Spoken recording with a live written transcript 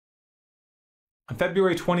On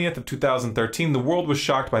February 20th of 2013, the world was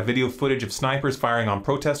shocked by video footage of snipers firing on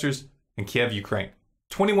protesters in Kiev, Ukraine.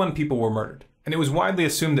 21 people were murdered, and it was widely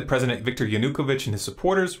assumed that President Viktor Yanukovych and his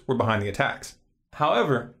supporters were behind the attacks.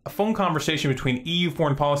 However, a phone conversation between EU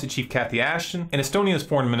Foreign Policy Chief Cathy Ashton and Estonia's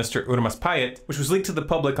Foreign Minister Urmas Paet, which was leaked to the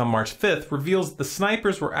public on March 5th, reveals that the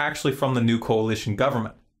snipers were actually from the new coalition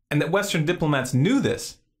government, and that Western diplomats knew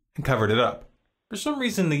this and covered it up. For some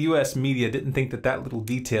reason, the US media didn't think that that little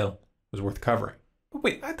detail was worth covering. But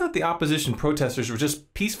wait, I thought the opposition protesters were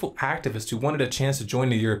just peaceful activists who wanted a chance to join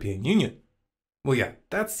the European Union. Well, yeah,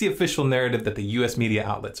 that's the official narrative that the US media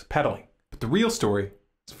outlets are peddling. But the real story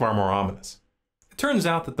is far more ominous. It turns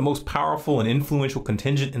out that the most powerful and influential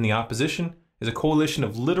contingent in the opposition is a coalition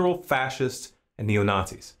of literal fascists and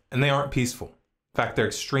neo-Nazis. And they aren't peaceful. In fact, they're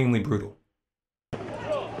extremely brutal.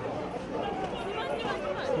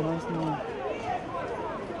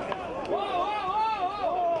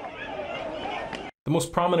 The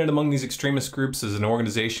most prominent among these extremist groups is an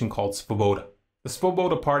organization called Svoboda. The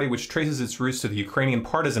Svoboda Party, which traces its roots to the Ukrainian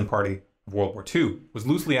Partisan Party of World War II, was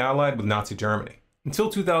loosely allied with Nazi Germany. Until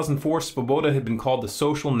 2004, Svoboda had been called the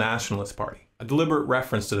Social Nationalist Party, a deliberate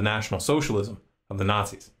reference to the National Socialism of the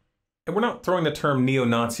Nazis. And we're not throwing the term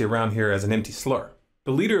neo-Nazi around here as an empty slur.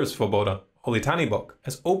 The leader of Svoboda, Oleg Tyanibok,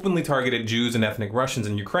 has openly targeted Jews and ethnic Russians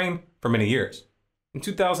in Ukraine for many years. In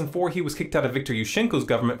 2004, he was kicked out of Viktor Yushchenko's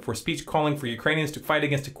government for a speech calling for Ukrainians to fight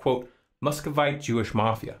against a, quote, Muscovite Jewish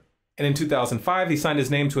mafia. And in 2005, he signed his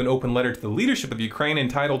name to an open letter to the leadership of Ukraine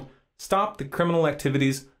entitled, Stop the Criminal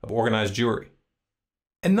Activities of Organized Jewry.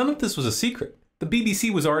 And none of this was a secret. The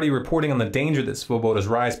BBC was already reporting on the danger that Svoboda's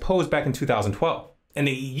rise posed back in 2012. And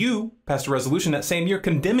the EU passed a resolution that same year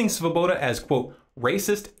condemning Svoboda as, quote,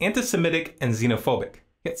 racist, anti-Semitic, and xenophobic.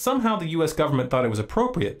 Yet somehow the US government thought it was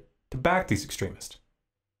appropriate to back these extremists.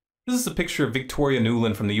 This is a picture of Victoria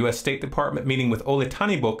Nuland from the US State Department meeting with Oleg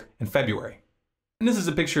Tyanibok in February. And this is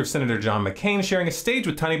a picture of Senator John McCain sharing a stage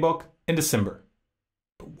with Tyanibok in December.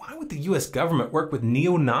 But why would the US government work with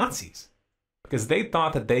neo-Nazis? Because they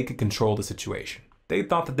thought that they could control the situation. They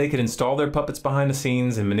thought that they could install their puppets behind the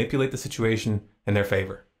scenes and manipulate the situation in their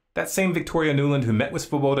favor. That same Victoria Nuland who met with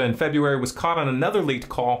Svoboda in February was caught on another leaked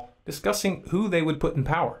call discussing who they would put in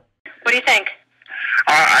power. What do you think?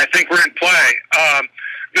 I think we're in play.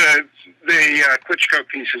 The Klitschko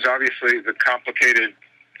piece is obviously the complicated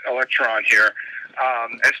electron here,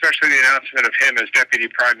 especially the announcement of him as deputy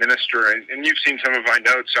prime minister. And you've seen some of my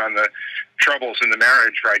notes on the troubles in the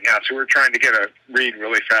marriage right now, so we're trying to get a read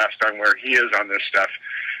really fast on where he is on this stuff.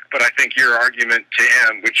 But I think your argument to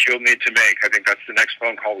him, which you'll need to make, I think that's the next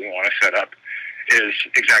phone call we want to set up, is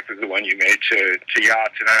exactly the one you made to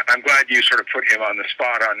Yachts. And I'm glad you sort of put him on the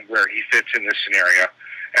spot on where he fits in this scenario.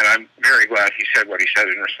 And I'm very glad he said what he said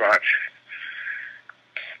in response.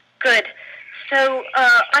 Good. So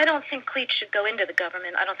I don't think Klitsch should go into the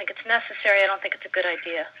government. I don't think it's necessary. I don't think it's a good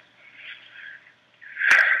idea.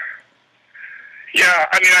 Yeah,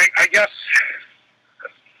 I mean, I guess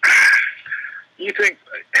you think,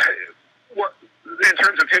 in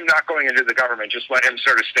terms of him not going into the government, just let him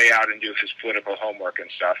sort of stay out and do his political homework and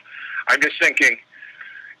stuff. I'm just thinking,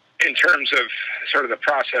 in terms of sort of the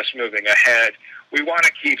process moving ahead, we want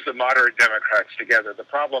to keep the moderate Democrats together. The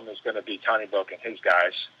problem is going to be Tyanibok and his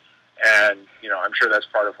guys. And, you know, I'm sure that's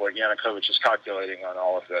part of what Yanukovych is calculating on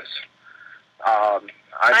all of this.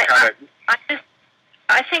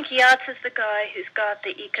 I think Yachts is the guy who's got the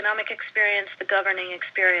economic experience, the governing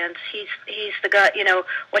experience. He's the guy, you know,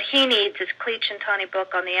 what he needs is Klitsch and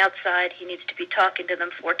Tyanibok on the outside. He needs to be talking to them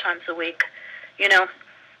 4 times a week, you know.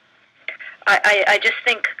 I just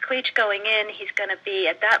think Klitsch going in, he's going to be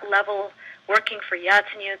at that level working for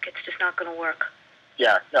Yatsenyuk. It's just not going to work.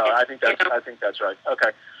 Yeah, no, I think that's right. Okay.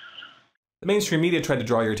 The mainstream media tried to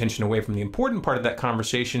draw your attention away from the important part of that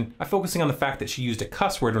conversation by focusing on the fact that she used a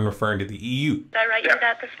cuss word when referring to the EU. Did I write you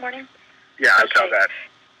that this morning? Yeah, I saw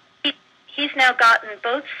that. He's now gotten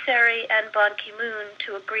both Seri and Ban Ki-moon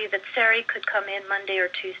to agree that Seri could come in Monday or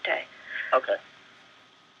Tuesday. Okay.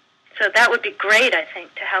 So that would be great, I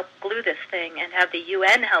think, to help glue this thing and have the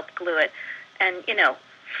UN help glue it. And, you know,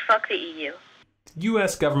 fuck the EU. The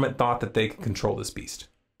US government thought that they could control this beast,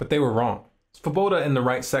 but they were wrong. Svoboda and the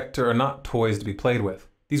right sector are not toys to be played with.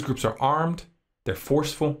 These groups are armed, they're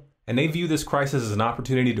forceful, and they view this crisis as an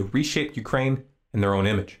opportunity to reshape Ukraine in their own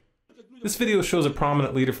image. This video shows a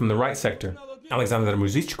prominent leader from the right sector, Alexander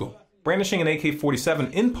Muzychko, brandishing an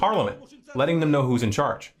AK-47 in parliament, letting them know who's in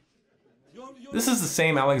charge. This is the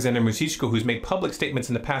same Alexander Muzychko who's made public statements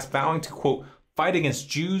in the past vowing to, quote, fight against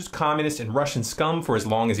Jews, communists, and Russian scum for as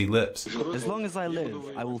long as he lives. As long as I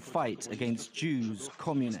live, I will fight against Jews,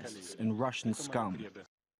 communists, and Russian scum.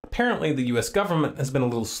 apparently the US government has been a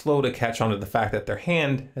little slow to catch on to the fact that their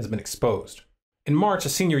hand has been exposed. In March, a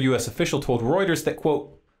senior US official told Reuters that,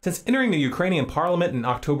 quote, "Since entering the Ukrainian parliament in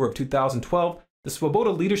October of 2012, the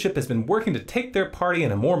Svoboda leadership has been working to take their party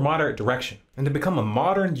in a more moderate direction and to become a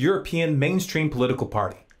modern European mainstream political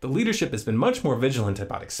party. The leadership has been much more vigilant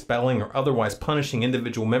about expelling or otherwise punishing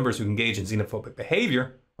individual members who engage in xenophobic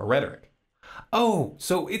behavior or rhetoric." Oh,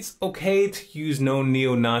 so it's okay to use known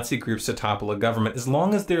neo-Nazi groups to topple a government as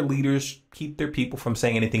long as their leaders keep their people from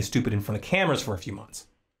saying anything stupid in front of cameras for a few months.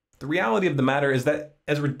 The reality of the matter is that,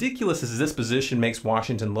 as ridiculous as this position makes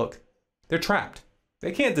Washington look, they're trapped.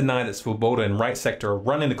 They can't deny that Svoboda and right sector are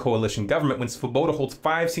running the coalition government when Svoboda holds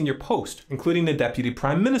 5 senior posts, including the deputy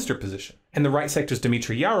prime minister position. And the right sector's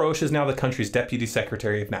Dmitry Yarosh is now the country's deputy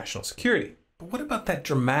secretary of national security. But what about that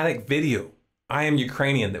dramatic video, "I am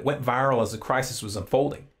Ukrainian," that went viral as the crisis was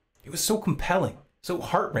unfolding? It was so compelling, so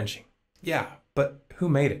heart-wrenching. Yeah, but who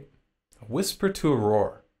made it? A whisper to a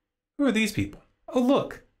roar. Who are these people? Oh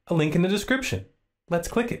look, a link in the description. Let's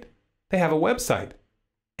click it. They have a website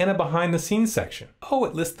and a behind-the-scenes section. Oh,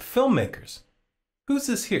 it lists the filmmakers. Who's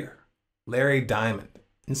this here? Larry Diamond,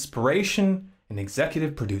 inspiration and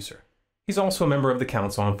executive producer. He's also a member of the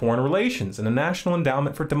Council on Foreign Relations and the National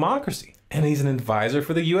Endowment for Democracy. And he's an advisor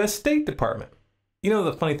for the US State Department. You know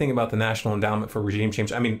the funny thing about the National Endowment for Regime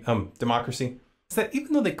Change, Democracy, is that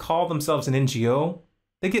even though they call themselves an NGO,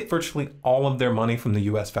 they get virtually all of their money from the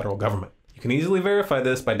US federal government. You can easily verify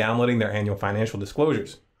this by downloading their annual financial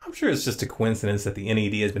disclosures. I'm sure it's just a coincidence that the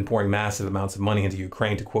NED has been pouring massive amounts of money into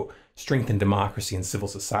Ukraine to, quote, strengthen democracy and civil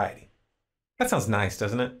society. That sounds nice,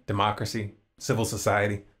 doesn't it? Democracy, civil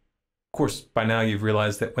society. Of course, by now you've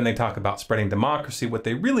realized that when they talk about spreading democracy, what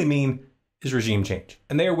they really mean is regime change.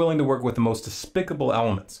 And they are willing to work with the most despicable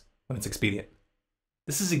elements when it's expedient.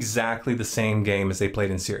 This is exactly the same game as they played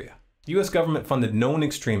in Syria. The US government funded known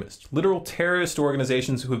extremists, literal terrorist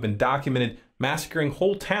organizations who have been documented massacring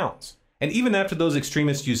whole towns. And even after those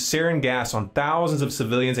extremists used sarin gas on thousands of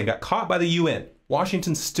civilians and got caught by the UN,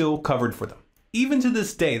 Washington still covered for them. Even to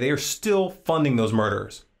this day, they are still funding those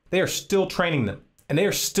murderers. They are still training them, and they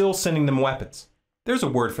are still sending them weapons. There's a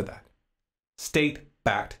word for that.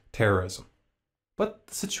 State-backed terrorism. But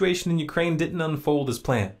the situation in Ukraine didn't unfold as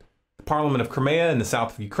planned. The Parliament of Crimea in the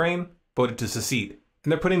south of Ukraine voted to secede,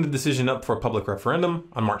 and they're putting the decision up for a public referendum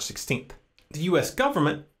on March 16th. The US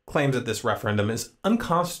government claims that this referendum is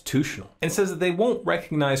unconstitutional and says that they won't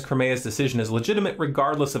recognize Crimea's decision as legitimate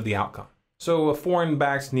regardless of the outcome. So a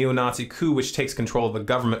foreign-backed neo-Nazi coup which takes control of the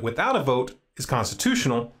government without a vote is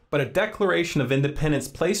constitutional, but a declaration of independence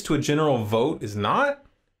placed to a general vote is not?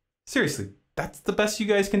 Seriously, that's the best you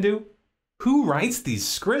guys can do? Who writes these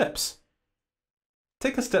scripts?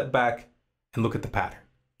 Take a step back and look at the pattern.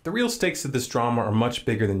 The real stakes of this drama are much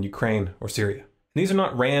bigger than Ukraine or Syria. And these are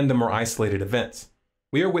not random or isolated events.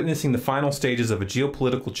 We are witnessing the final stages of a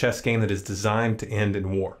geopolitical chess game that is designed to end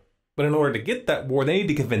in war. But in order to get that war, they need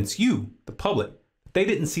to convince you, the public, that they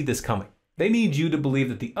didn't see this coming. They need you to believe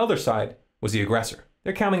that the other side was the aggressor.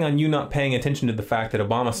 They're counting on you not paying attention to the fact that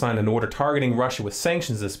Obama signed an order targeting Russia with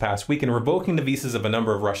sanctions this past week and revoking the visas of a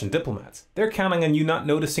number of Russian diplomats. They're counting on you not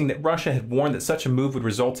noticing that Russia had warned that such a move would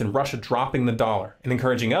result in Russia dropping the dollar and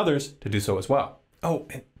encouraging others to do so as well. Oh,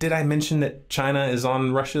 and did I mention that China is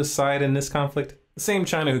on Russia's side in this conflict? The same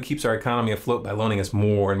China who keeps our economy afloat by loaning us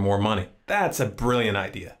more and more money. That's a brilliant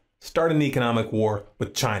idea. Start an economic war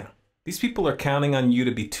with China. These people are counting on you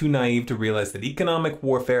to be too naive to realize that economic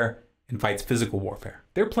warfare invites physical warfare.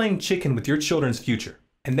 They're playing chicken with your children's future,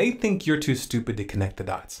 and they think you're too stupid to connect the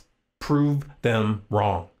dots. Prove them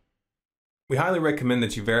wrong. We highly recommend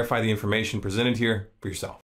that you verify the information presented here for yourself.